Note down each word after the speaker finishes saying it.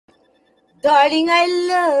Darling, I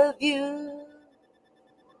love you.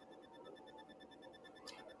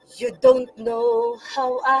 You don't know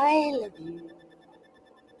how I love you.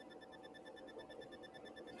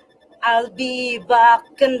 I'll be back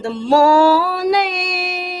in the morning,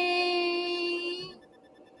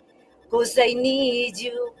 'cause I need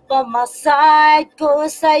you by my side,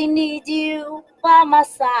 'cause I need you by my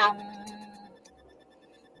side.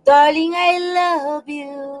 Darling, I love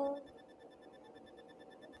you.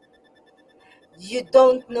 You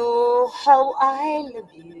don't know how I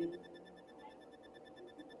love you.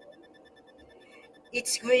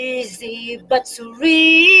 It's crazy, but so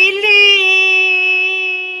really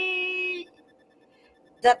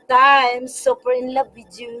that I'm super in love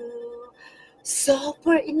with you.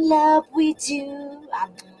 Super in love with you.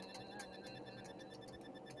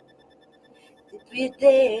 Every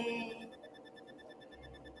day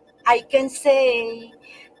I can say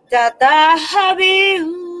that I have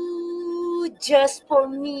you just for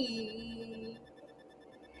me.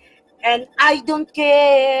 And I don't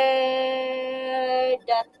care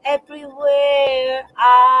that everywhere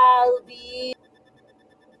I'll be.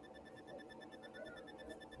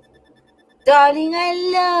 Darling, I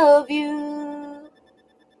love you.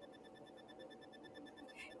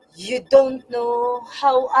 You don't know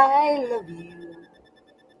how I love you.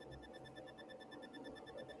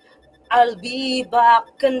 I'll be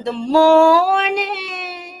back in the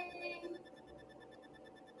morning,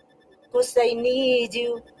 'cause I need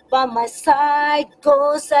you by my side,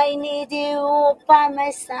 'cause I need you by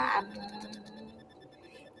my side.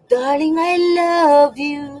 Darling, I love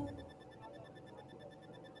you.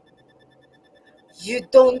 You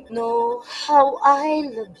don't know how I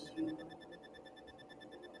love you.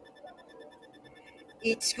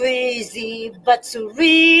 It's crazy, but so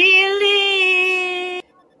really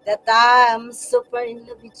that I'm super in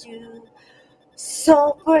love with you.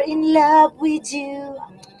 Super in love with you.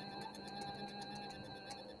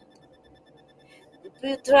 If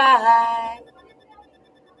you try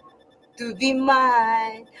to be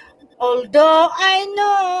mine, although I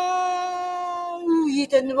know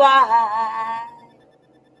it and why,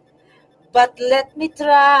 but let me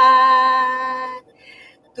try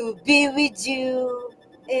to be with you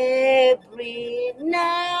every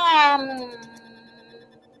night.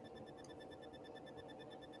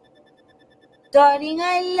 Darling,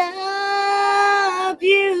 I love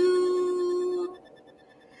you.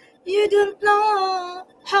 You don't know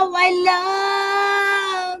how I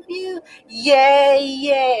love you. Yeah,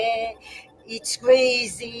 yeah. It's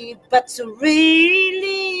crazy, but so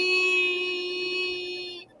really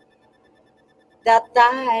that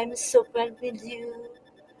I'm super with you.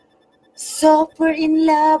 Super in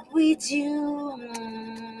love with you.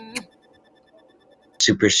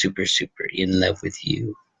 Super, super, super in love with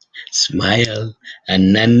you. Smile.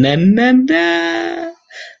 Anananda.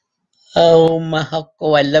 Oh, mahal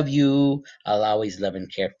ko, I love you. I'll always love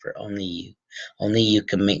and care for only you. Only you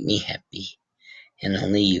can make me happy. And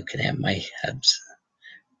only you can have my hugs.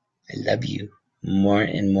 I love you more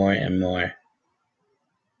and more and more.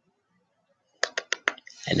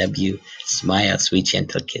 I love you. Smile, sweet,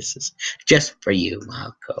 gentle kisses. Just for you,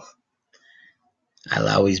 Mahako. I'll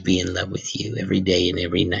always be in love with you every day and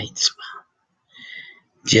every night. Smile.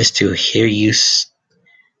 Just to hear you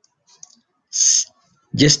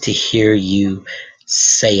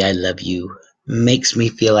say I love you makes me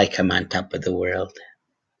feel like I'm on top of the world.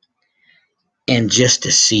 And just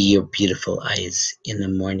to see your beautiful eyes in the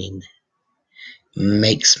morning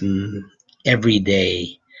makes every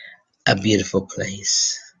day a beautiful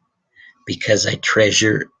place, because I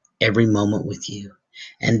treasure every moment with you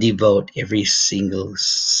and devote every single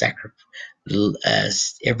second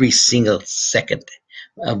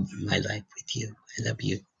of my life with you. I love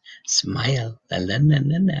you. Smile. La la la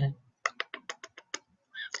la la.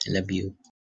 I love you.